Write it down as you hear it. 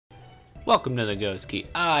Welcome to the Ghost Key.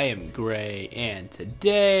 I am Gray, and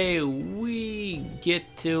today we get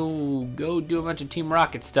to go do a bunch of Team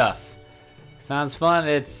Rocket stuff. Sounds fun?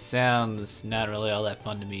 It sounds not really all that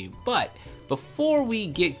fun to me. But before we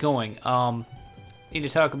get going, need to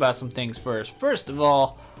talk about some things first. First of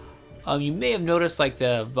all, you may have noticed like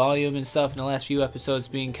the volume and stuff in the last few episodes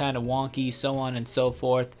being kind of wonky, so on and so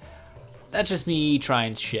forth. That's just me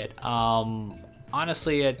trying shit.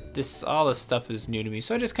 Honestly, all this stuff is new to me,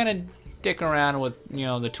 so I just kind of dick around with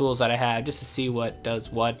the tools that I have just to see what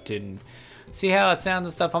does what and see how it sounds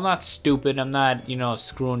and stuff. I'm not stupid. I'm not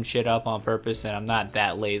screwing shit up on purpose, and I'm not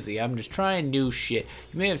that lazy. I'm just trying new shit.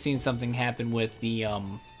 You may have seen something happen with the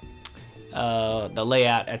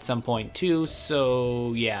layout at some point too.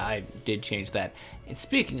 So yeah, I did change that. And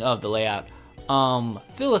speaking of the layout,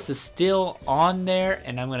 Phyllis is still on there,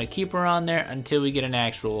 and I'm gonna keep her on there until we get an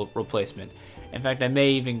actual replacement. In fact, I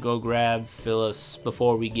may even go grab Phyllis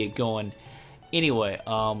before we get going. Anyway,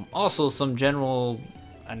 also some general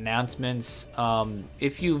announcements.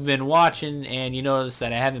 If you've been watching and you notice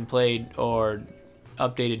that I haven't played or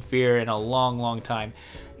updated Fear in a long time,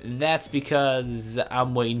 that's because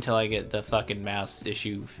I'm waiting till I get the fucking mouse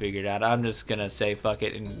issue figured out. I'm just gonna say fuck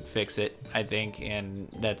it and fix it, I think, and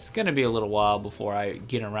that's gonna be a little while before I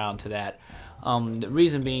get around to that. The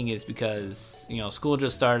reason being is because school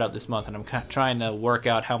just started up this month, and I'm trying to work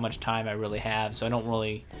out how much time I really have, so I don't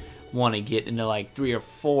really want to get into like 3 or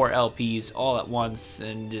 4 LPs all at once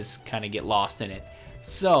and just kind of get lost in it.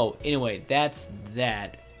 So anyway, that's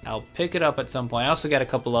that. I'll pick it up at some point. I also got a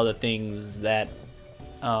couple other things that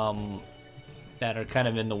are kind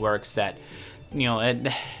of in the works that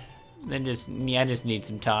I just need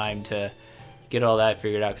some time to get all that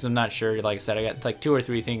figured out, because I'm not sure. Like I said, I got like 2 or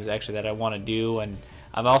 3 things actually that I want to do, and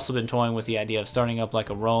I've also been toying with the idea of starting up like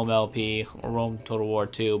a Rome LP or Rome Total War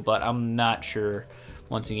 2, but I'm not sure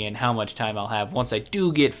once again how much time I'll have once I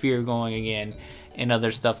do get Fear going again, and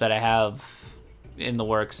other stuff that I have in the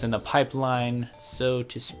works, in the pipeline, so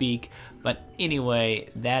to speak. But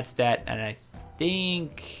anyway, that's that, and I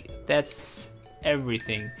think that's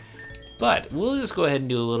everything. But we'll just go ahead and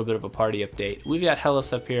do a little bit of a party update. We've got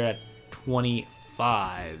Hellas up here at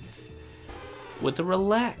 25 with a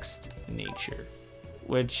relaxed nature,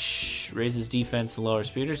 which raises defense and lower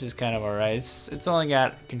speed, which is kind of alright. It's only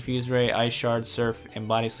got Confused Ray, Ice Shard, Surf, and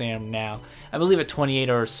Body Slam now. I believe at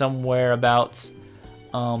 28 or somewhere abouts,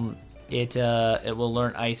 it will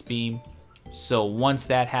learn Ice Beam. So once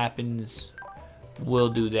that happens, we'll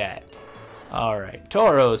do that. Alright,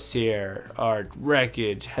 Tauros here. Our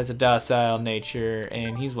Wreckage has a docile nature,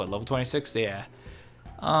 and he's what, level 26? Yeah.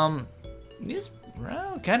 He's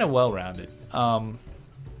kind of well-rounded.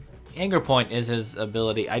 Anger Point is his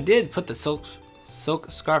ability. I did put the Silk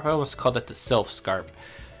Scarf. I almost called it the Sylph Scarf.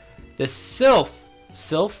 The Silk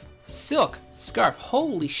Scarf.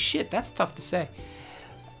 Holy shit, that's tough to say.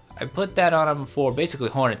 I put that on him for basically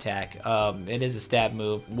Horn Attack. It is a stab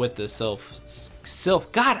move with the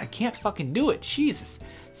Sylph. God, I can't fucking do it. Jesus.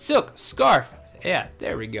 Silk Scarf. Yeah,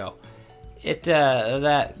 there we go. It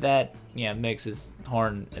yeah, makes his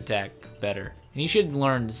Horn Attack better. And you should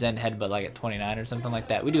learn Zen Headbutt like at 29 or something like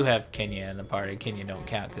that. We do have Kenya in the party. Kenya don't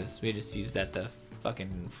count because we just used that to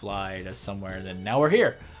fucking fly to somewhere. Then now we're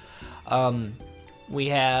here. We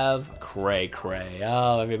have Cray.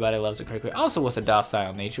 Oh, everybody loves the Cray. Also with a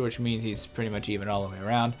docile nature, which means he's pretty much even all the way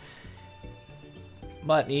around.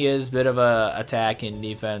 But he is a bit of a attack and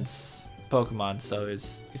defense Pokemon, so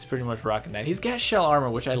he's pretty much rocking that. He's got Shell Armor,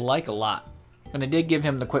 which I like a lot. And I did give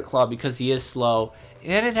him the Quick Claw because he is slow,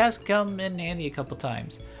 and it has come in handy a couple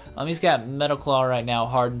times. He's got Metal Claw right now,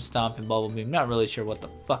 Hardened Stomp, and Bubble Beam. Not really sure what the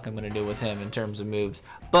fuck I'm going to do with him in terms of moves.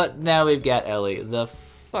 But now we've got Ellie, the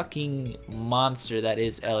fucking monster that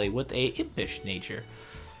is Ellie, with a Impish nature,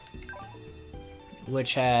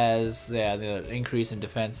 which has the increase in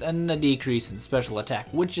defense and the decrease in special attack,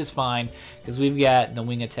 which is fine because we've got the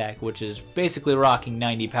wing attack, which is basically rocking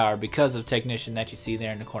 90 power because of Technician that you see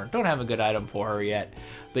there in the corner. Don't have a good item for her yet,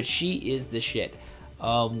 but she is the shit.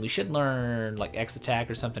 We should learn like X attack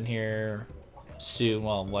or something here soon,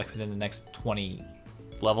 well, like within the next 20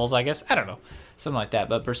 levels, I guess. I don't know, something like that.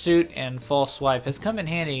 But Pursuit and False Swipe has come in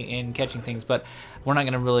handy in catching things, but we're not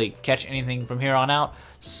going to really catch anything from here on out,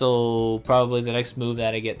 so probably the next move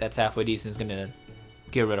that I get that's halfway decent is going to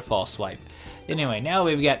get rid of False Swipe. Anyway, now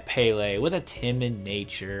we've got Pele with a timid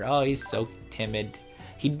nature. Oh, he's so timid.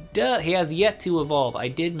 He has yet to evolve. I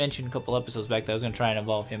did mention a couple episodes back that I was going to try and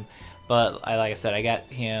evolve him, but like I said, I got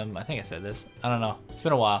him, I think I said this, I don't know, it's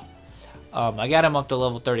been a while. I got him up to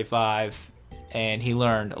level 35, and he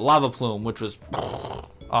learned Lava Plume, which was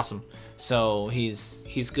awesome. So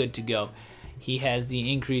he's good to go. he has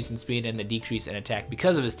the increase in speed and the decrease in attack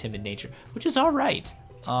because of his timid nature, which is all right.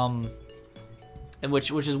 And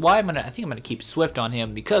which is why I think I'm gonna keep Swift on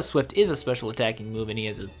him, because Swift is a special attacking move and he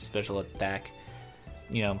has a special attack,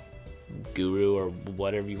 you know, guru or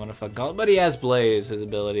whatever you want to fucking call it. But he has Blaze, his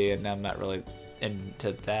ability, and I'm not really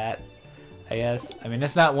into that, I guess. I mean,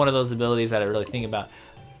 it's not one of those abilities that I really think about,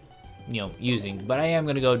 you know, using. But I am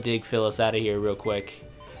gonna go dig Phyllis out of here real quick,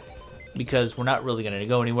 because we're not really gonna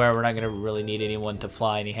go anywhere. We're not gonna really need anyone to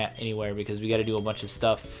fly anywhere, because we got to do a bunch of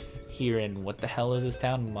stuff here in, what the hell is this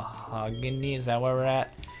town? Mahogany, is that where we're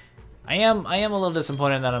at? I am a little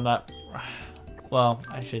disappointed that I'm not, well,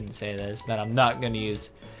 I shouldn't say this, that I'm not gonna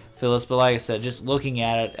use Phyllis, but like I said, just looking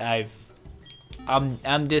at it,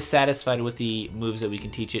 I'm dissatisfied with the moves that we can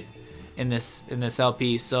teach it in this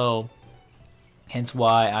LP, so hence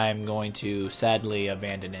why I'm going to sadly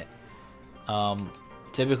abandon it.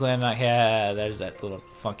 Typically I'm not, yeah, there's that little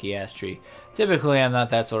funky ass tree. Typically I'm not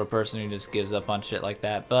that sort of person who just gives up on shit like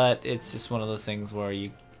that, but it's just one of those things where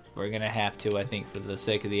we're gonna have to, I think, for the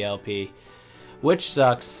sake of the LP, which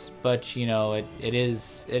sucks, but you know, it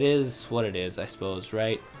is what it is, I suppose,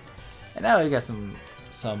 right? And now we got some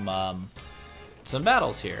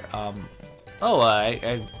battles here.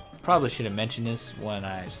 I probably should have mentioned this when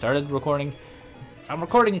I started recording. I'm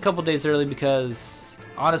recording a couple days early because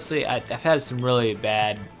honestly, I've had some really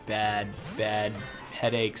bad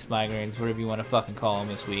headaches, migraines, whatever you want to fucking call them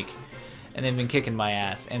this week, and they've been kicking my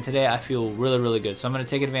ass. And today I feel really good, so I'm gonna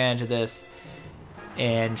take advantage of this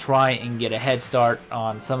and try and get a head start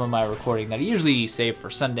on some of my recording that I usually save for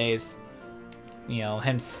Sundays. You know,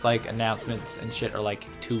 hence like announcements and shit are like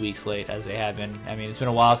 2 weeks late, as they have been. I mean, it's been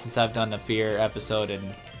a while since I've done the Fear episode,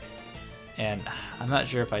 and I'm not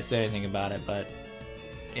sure if I said anything about it, but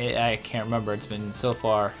I can't remember. It's been so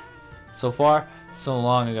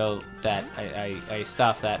long ago that I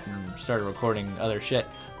stopped that and started recording other shit.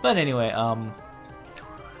 But anyway,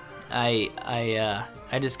 I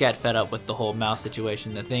just got fed up with the whole mouse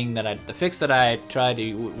situation. The fix that I tried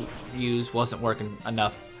to use wasn't working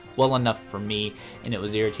well enough for me, and it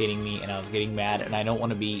was irritating me, and I was getting mad, and I don't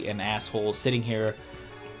want to be an asshole sitting here,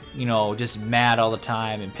 you know, just mad all the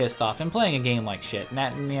time and pissed off and playing a game like shit. And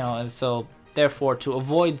that, you know, and so therefore, to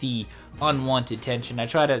avoid the unwanted tension, I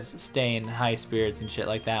try to stay in high spirits and shit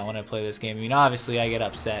like that when I play this game. I mean, obviously I get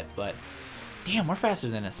upset, but damn, we're faster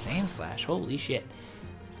than a Sand Slash. Holy shit.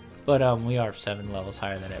 But we are 7 levels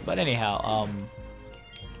higher than it. But anyhow,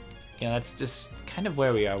 you know, that's just kind of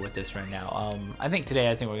where we are with this right now. I think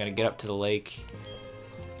we're gonna get up to the lake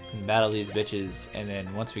and battle these bitches, and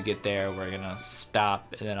then once we get there, we're gonna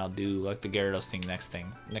stop, and then I'll do like the Gyarados thing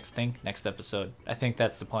next episode. I think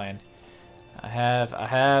that's the plan. I have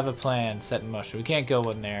a plan set in motion. We can't go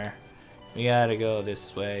in there. We gotta go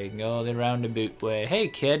this way. Go the roundabout way. Hey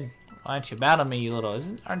kid, why don't you battle me, you little?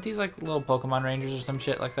 Aren't these like little Pokemon Rangers or some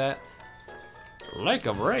shit like that? Lake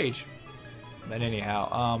of Rage. But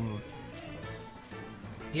anyhow,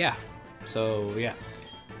 yeah. So yeah,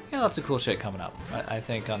 lots of cool shit coming up. I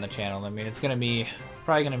think on the channel. I mean, it's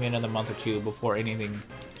probably gonna be another month or two before anything.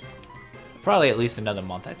 Probably at least another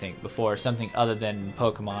month, I think, before something other than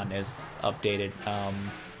Pokemon is updated.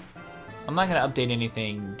 I'm not going to update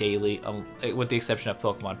anything daily, with the exception of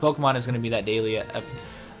Pokemon. Pokemon is going to be that daily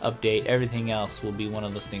update. Everything else will be one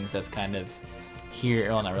of those things that's kind of here,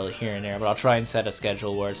 well, not really here and there, but I'll try and set a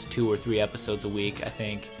schedule where it's 2 or 3 episodes a week, I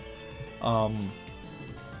think. I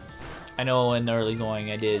know in the early going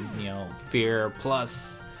I did, you know, Fear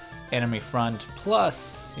plus Enemy Front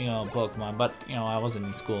plus, you know, Pokemon, but, you know, I wasn't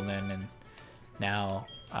in school then, and now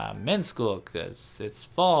I'm in school because it's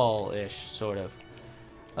fall-ish, sort of.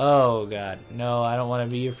 Oh god, no, I don't want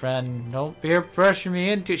to be your friend. Don't peer pressure me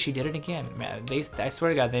into it. She did it again. Man, I swear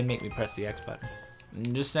to god, they make me press the X button.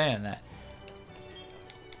 I'm just saying that.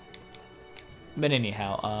 But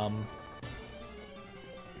anyhow,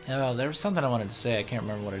 oh, there was something I wanted to say. I can't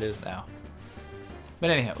remember what it is now. But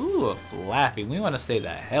anyhow, ooh, a Flaffy. We want to stay the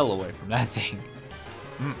hell away from that thing.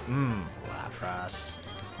 Lapras.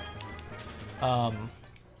 But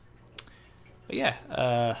yeah,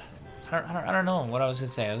 I don't know what I was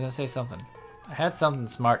gonna say. I was gonna say something. I had something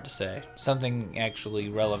smart to say, something actually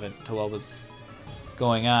relevant to what was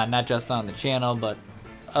going on, not just on the channel, but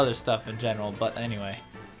other stuff in general. But anyway,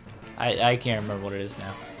 I can't remember what it is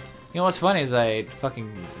now. You know what's funny is I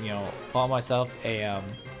fucking, you know, bought myself like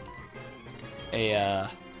a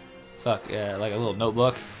little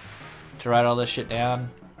notebook to write all this shit down,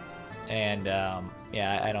 and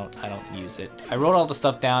yeah, I don't use it. I wrote all the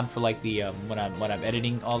stuff down for like the when I'm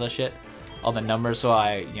editing all this shit, all the numbers, so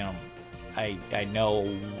I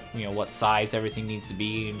know, you know what size everything needs to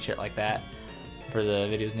be and shit like that for the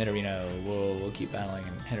videos in Arena, we'll keep battling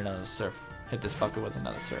and hit another surf. Hit this fucker with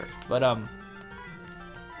another surf. But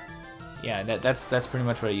yeah, that's pretty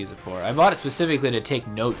much what I use it for. I bought it specifically to take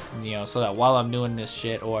notes, you know, so that while I'm doing this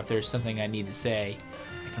shit, or if there's something I need to say,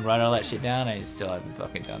 I can write all that shit down. I still haven't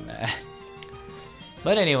fucking done that.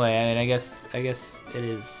 But anyway, I mean, I guess it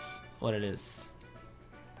is what it is.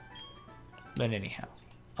 But anyhow,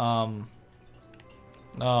 oh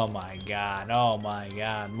my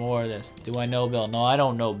god, more of this. Do I know Bill? No, I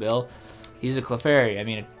don't know Bill. He's a Clefairy. I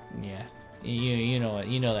mean, yeah, you know it.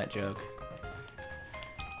 You know that joke.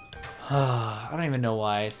 I don't even know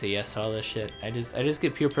why I say yes to all this shit. I just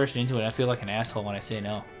get peer pressured into it. And I feel like an asshole when I say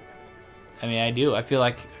no. I mean, I do. I feel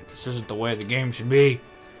like this isn't the way the game should be.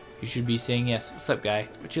 You should be saying yes. What's up, guy?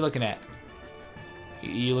 What you looking at?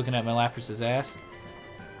 You looking at my Lapras's ass?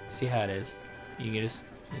 See how it is. You just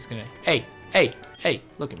gonna. Hey,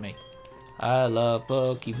 look at me. I love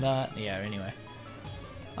Pokemon. Yeah. Anyway.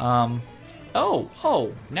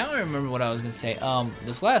 Oh, now I remember what I was gonna say.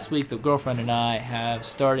 This last week, the girlfriend and I have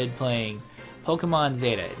started playing Pokemon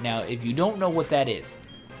Zeta. Now, if you don't know what that is,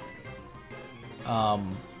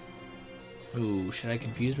 ooh, should I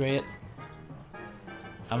confuse Ray it?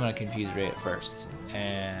 I'm gonna confuse Ray it first,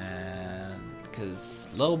 and because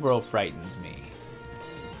Slowbro frightens me,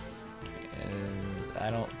 and I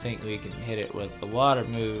don't think we can hit it with the water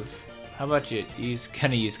move. How about you? He's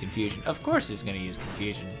gonna use Confusion. Of course, he's gonna use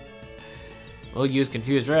Confusion. We'll use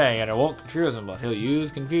Confuse Ray, and it won't confuse him, but he'll use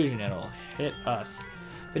Confusion, and it'll hit us.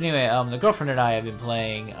 But anyway, the girlfriend and I have been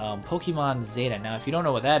playing Pokemon Zeta. Now, if you don't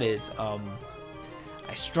know what that is,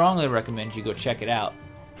 I strongly recommend you go check it out.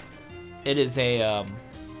 It is a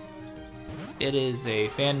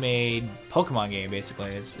fan-made Pokemon game,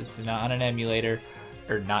 basically. It's not on an emulator,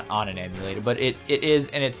 or not on an emulator, but it is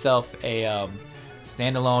in itself a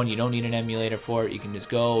standalone. You don't need an emulator for it. You can just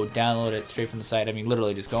go download it straight from the site. I mean,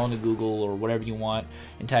 literally, just go into Google or whatever you want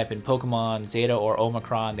and type in Pokemon Zeta or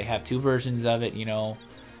Omicron. They have two versions of it, you know,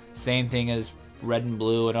 same thing as Red and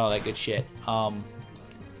Blue and all that good shit. Damn,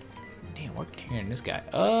 we're tearing this guy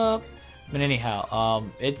up. But anyhow,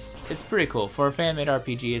 it's pretty cool for a fan-made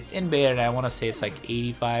RPG. It's in beta, and I want to say it's like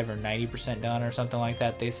 85 or 90% done or something like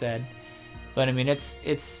that. They said. But I mean, it's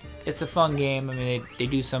a fun game. I mean, they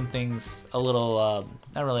do some things a little,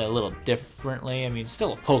 not really a little differently. I mean, it's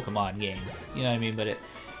still a Pokemon game, you know what I mean? But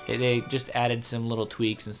they just added some little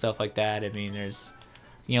tweaks and stuff like that. I mean, there's,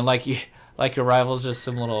 you know, like your rival's just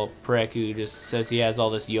some little prick who just says he has all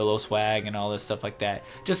this YOLO swag and all this stuff like that.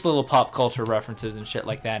 Just little pop culture references and shit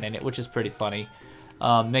like that in it, which is pretty funny.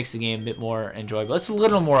 Makes the game a bit more enjoyable. It's a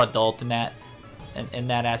little more adult than that, in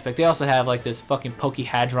that aspect. They also have like this fucking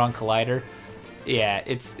Pokéhadron Collider. Yeah,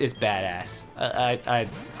 it's badass. I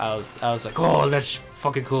was like, oh, that's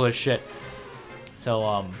fucking cool as shit.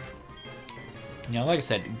 So you know, like I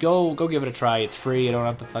said, go give it a try. It's free. You don't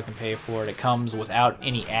have to fucking pay for it. It comes without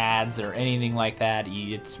any ads or anything like that.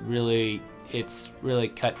 It's really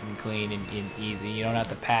cut and clean and easy. You don't have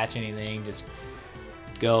to patch anything. Just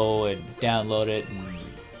go and download it and,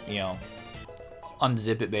 you know,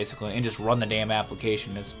 unzip it basically and just run the damn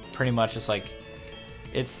application. It's pretty much just like.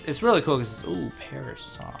 It's really cool because, ooh, Perish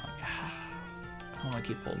Song. I don't want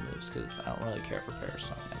to keep old moves because I don't really care for Perish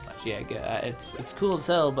Song that much. Yeah, it's cool as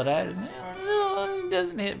hell, but I don't know, it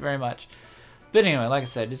doesn't hit very much. But anyway, like I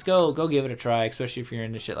said, just go give it a try, especially if you're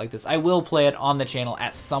into shit like this. I will play it on the channel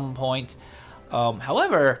at some point.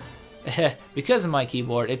 However, because of my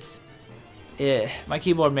keyboard, my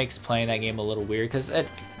keyboard makes playing that game a little weird because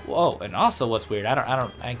whoa, and also what's weird,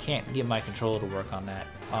 I can't get my controller to work on that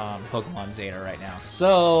Pokemon Zeta right now,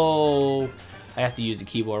 so I have to use the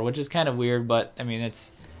keyboard, which is kind of weird, but I mean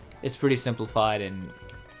it's pretty simplified, and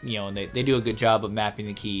you know, they do a good job of mapping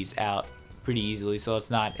the keys out pretty easily, so it's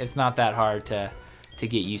not that hard to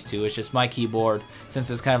get used to. It's just my keyboard, since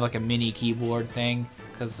it's kind of like a mini keyboard thing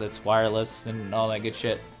because it's wireless and all that good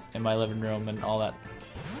shit in my living room and all that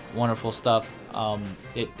wonderful stuff.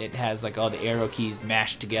 It has like all the arrow keys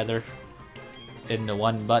mashed together into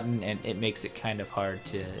one button, and it makes it kind of hard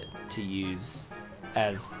to use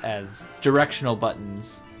as directional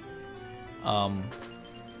buttons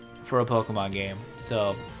for a Pokemon game.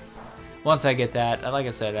 So once I get that, like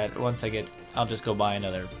I said, I'll just go buy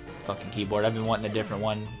another fucking keyboard. I've been wanting a different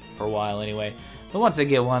one for a while anyway. But once I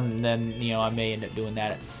get one, then, you know, I may end up doing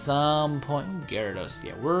that at some point. Ooh, Gyarados.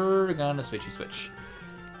 Yeah, we're gonna switchy switch.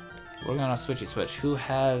 We're gonna switchy switch. Who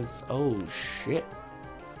has... Oh, shit.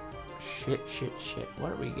 Shit.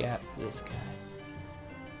 What do we got for this guy?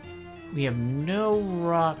 We have no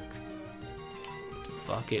rock.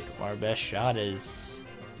 Fuck it. Our best shot is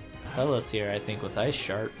Hellas here, I think, with Ice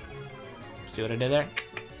Sharp. See what I did there?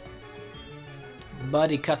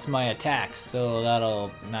 but he cuts my attack, so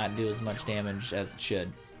that'll not do as much damage as it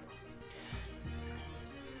should.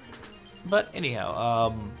 But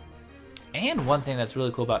anyhow, and one thing that's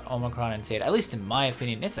really cool about Omicron and Tate, at least in my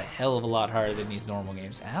opinion, it's a hell of a lot harder than these normal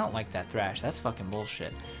games. And I don't like that thrash. That's fucking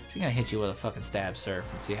bullshit. She's gonna hit you with a fucking stab surf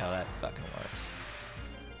and see how that fucking works.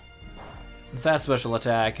 It's that special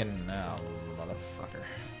attack and motherfucker.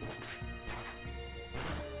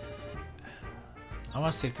 I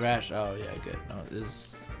want to say thrash. Oh yeah, good. No,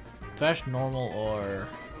 is thrash normal or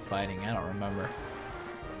fighting? I don't remember.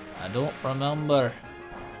 I don't remember.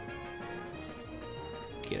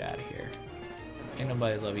 Get out of here. Ain't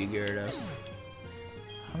nobody love you, Gyarados.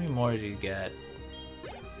 How many more did you get?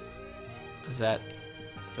 Is that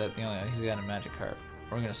the only? He's got a magic heart.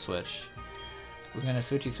 We're gonna switch. We're gonna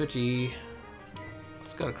switchy.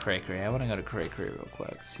 Let's go to Cray. I want to go to Cray real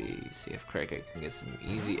quick. See if Cray can get some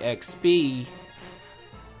easy XP.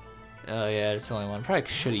 Oh yeah, it's only one. Probably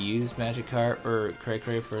should have used magic heart or Cray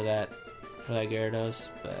for that Gyarados,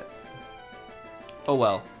 but oh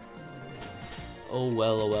well. Oh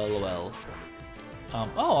well, oh well, oh well. Oh,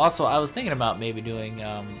 also, I was thinking about maybe doing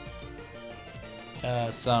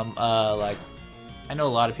some like, I know a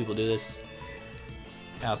lot of people do this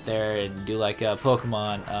out there and do like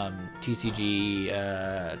Pokemon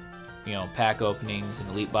TCG, you know, pack openings and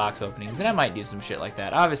elite box openings, and I might do some shit like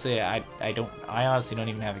that. Obviously, I honestly don't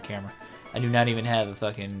even have a camera. I do not even have a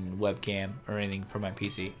fucking webcam or anything for my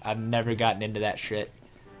PC. I've never gotten into that shit.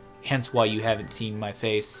 Hence why you haven't seen my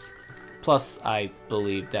face. Plus, I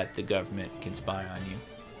believe that the government can spy on you.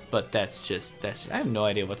 But that's I have no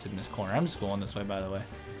idea what's in this corner. I'm just going this way, by the way.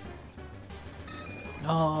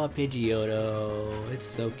 Oh, Pidgeotto. It's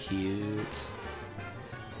so cute.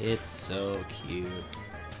 It's so cute.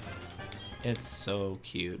 It's so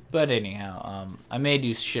cute. But anyhow, I may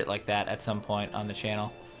do shit like that at some point on the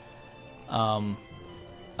channel. I've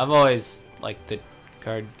always liked the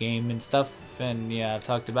card game and stuff, and yeah, I've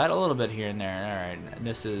talked about it a little bit here and there. Alright,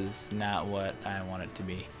 this is not what I want it to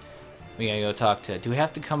be. We gotta go talk to... Do we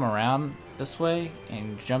have to come around this way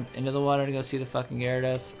and jump into the water to go see the fucking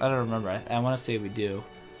Gyarados? I don't remember. I want to say we do.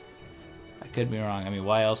 I could be wrong. I mean,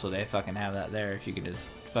 why else would they fucking have that there if you could just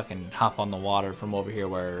fucking hop on the water from over here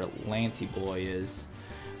where Lancey Boy is?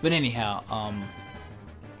 But anyhow,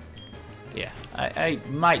 yeah, I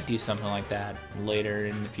might do something like that later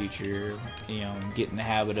in the future, you know, get in the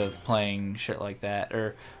habit of playing shit like that,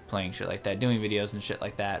 or doing videos and shit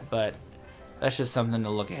like that, but that's just something to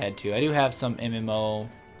look ahead to. I do have some MMO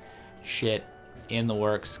shit in the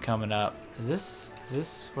works coming up. Is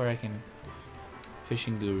this where I can...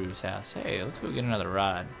 Fishing Guru's house. Hey, let's go get another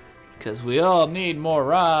rod. Because we all need more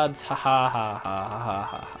rods. Ha ha ha ha ha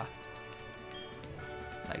ha ha.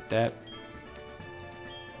 Like that.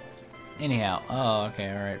 Anyhow, oh,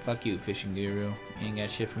 okay, alright. Fuck you, Fishing Guru. You ain't got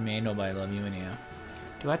shit for me. Ain't nobody love you anyhow.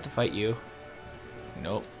 Do I have to fight you?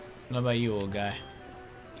 Nope. What about you, old guy?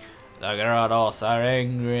 Look at her all so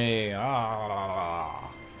angry. Ah.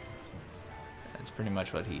 That's pretty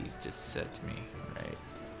much what he just said to me, right?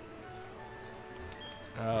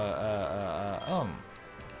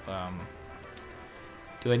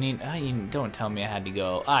 Do I need... you don't tell me I had to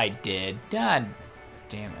go. I did. God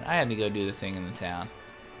damn it. I had to go do the thing in the town.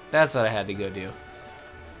 That's what I had to go do.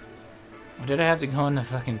 Or did I have to go in the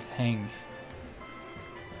fucking thing?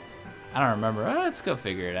 I don't remember. Oh, let's go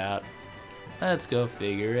figure it out. Let's go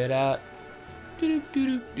figure it out.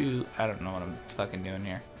 Do-do-do-do-do. I don't know what I'm fucking doing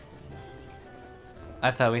here.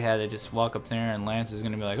 I thought we had to just walk up there and Lance is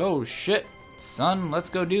gonna be like, oh shit, son, let's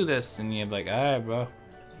go do this. And you'd be like, alright, bro.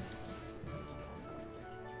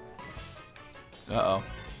 Uh-oh.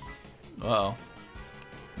 Uh-oh.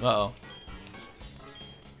 Uh-oh.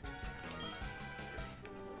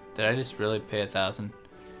 Did I just really pay 1,000?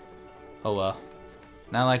 Oh well.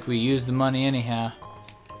 Not like we used the money anyhow.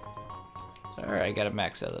 Alright, I got a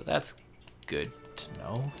max out of it. That's good to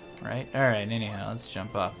know, right? Alright, anyhow, let's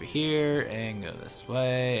jump off of here and go this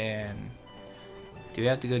way. And do we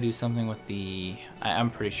have to go do something with the...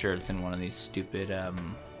 I'm pretty sure it's in one of these stupid,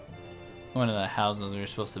 one of the houses we were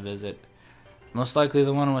supposed to visit. Most likely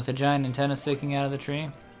the one with the giant antenna sticking out of the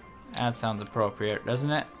tree. That sounds appropriate,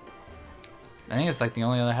 doesn't it? I think it's like the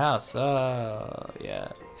only other house. Oh,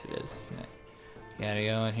 yeah, it is, isn't it? You gotta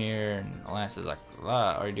go in here, and Lance is like,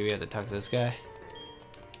 ah, or do we have to talk to this guy?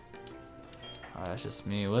 Oh, that's just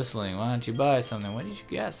me whistling. Why don't you buy something? What did you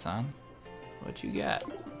get, son? What you got?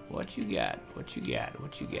 What you got? What you got?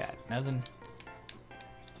 What you got? Nothing?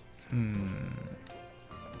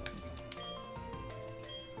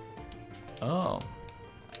 Oh.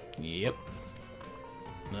 Yep.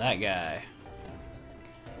 That guy.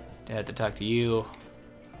 I have to talk to you.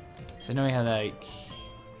 So now we have like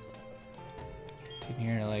taking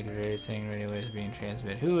here like saying radio waves being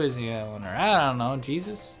transmitted. Who is the owner? I don't know.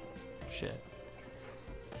 Jesus. Shit.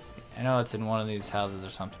 I know it's in one of these houses or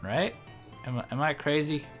something, right? Am I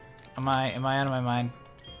crazy? Am I out of my mind?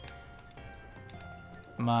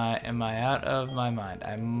 Am I out of my mind?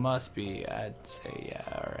 I must be. I'd say yeah.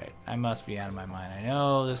 All right. I must be out of my mind. I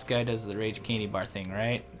know this guy does the Rage Candy Bar thing,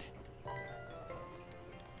 right?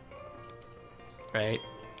 Right.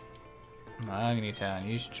 Mahogany Town.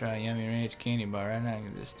 You should try Yummy Rage Candy Bar. Right now,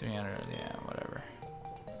 just 300. Yeah, whatever.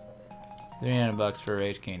 $300 for a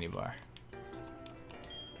Rage Candy Bar.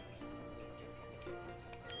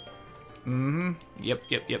 Mm-hmm. Yep.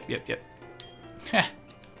 Heh.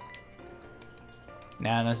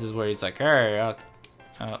 Now this is where he's like, alright,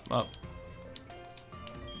 oh.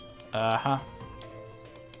 Uh-huh.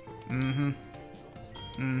 And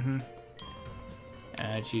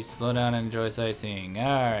you slow down and enjoy sightseeing.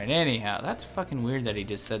 Alright, anyhow. That's fucking weird that he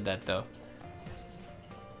just said that, though.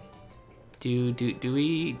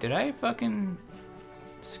 Did I fucking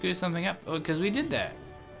screw something up? Oh, because we did that.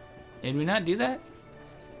 Did we not do that?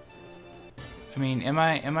 I mean, am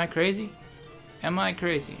I crazy? Am I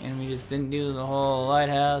crazy? And we just didn't do the whole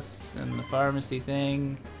lighthouse and the pharmacy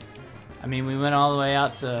thing. I mean, we went all the way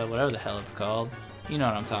out to whatever the hell it's called. You know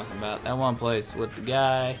what I'm talking about. That one place with the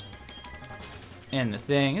guy and the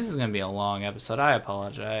thing. This is going to be a long episode. I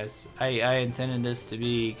apologize. I intended this to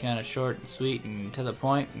be kind of short and sweet and to the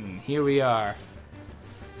point, and here we are.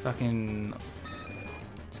 Fucking...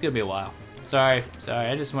 It's going to be a while. Sorry.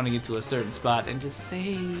 I just want to get to a certain spot and just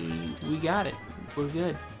say we got it. We're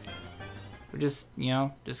good. We're just, you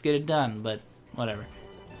know, just get it done, but whatever.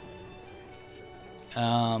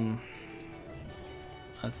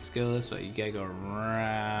 Let's go this way. You gotta go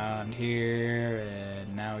around here,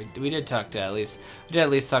 and now we did talk to at least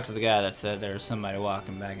talk to the guy that said there was somebody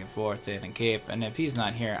walking back and forth in a cape, and if he's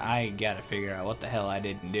not here, I gotta figure out what the hell I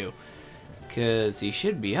didn't do, cause he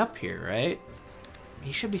should be up here, right?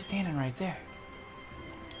 He should be standing right there.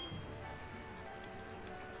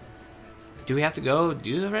 Do we have to go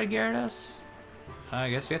do the Red Gyarados? I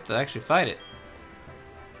guess we have to actually fight it.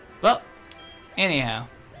 Well, anyhow.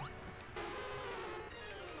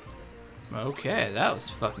 Okay, that was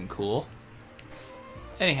fucking cool.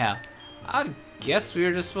 Anyhow, I guess we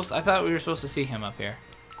were just supposed to, I thought we were supposed to see him up here.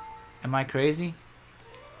 Am I crazy?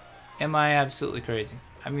 Am I absolutely crazy?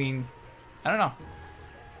 I mean, I don't know.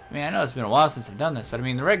 I mean, I know it's been a while since I've done this, but I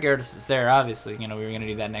mean, the Red Gyarados is there, obviously. You know, we were going to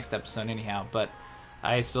do that next episode anyhow, but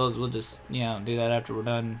I suppose we'll just, you know, do that after we're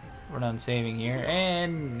done saving here,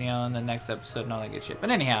 and, you know, in the next episode and all that good shit. But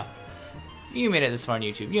anyhow, you made it this far on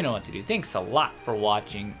YouTube, you know what to do. Thanks a lot for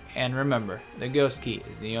watching, and remember, the ghost key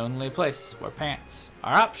is the only place where pants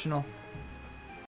are optional.